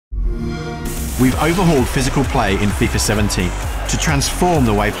We've overhauled physical play in FIFA 17 to transform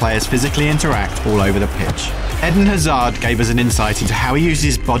the way players physically interact all over the pitch. Eden Hazard gave us an insight into how he uses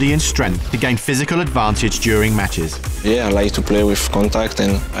his body and strength to gain physical advantage during matches. Yeah, I like to play with contact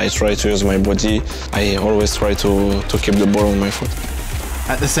and I try to use my body. I always try to keep the ball on my foot.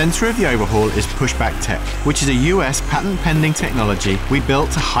 At the centre of the Overhaul is Pushback Tech, which is a US patent-pending technology we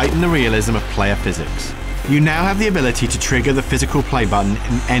built to heighten the realism of player physics. You now have the ability to trigger the physical play button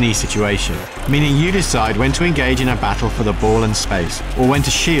in any situation, meaning you decide when to engage in a battle for the ball and space, or when to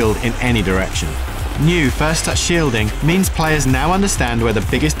shield in any direction. New first touch shielding means players now understand where the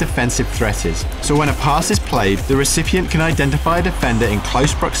biggest defensive threat is, so when a pass is played, the recipient can identify a defender in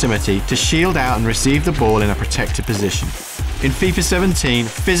close proximity to shield out and receive the ball in a protected position. In FIFA 17,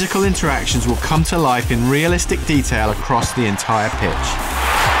 physical interactions will come to life in realistic detail across the entire pitch.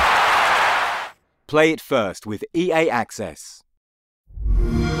 Play it first with EA Access.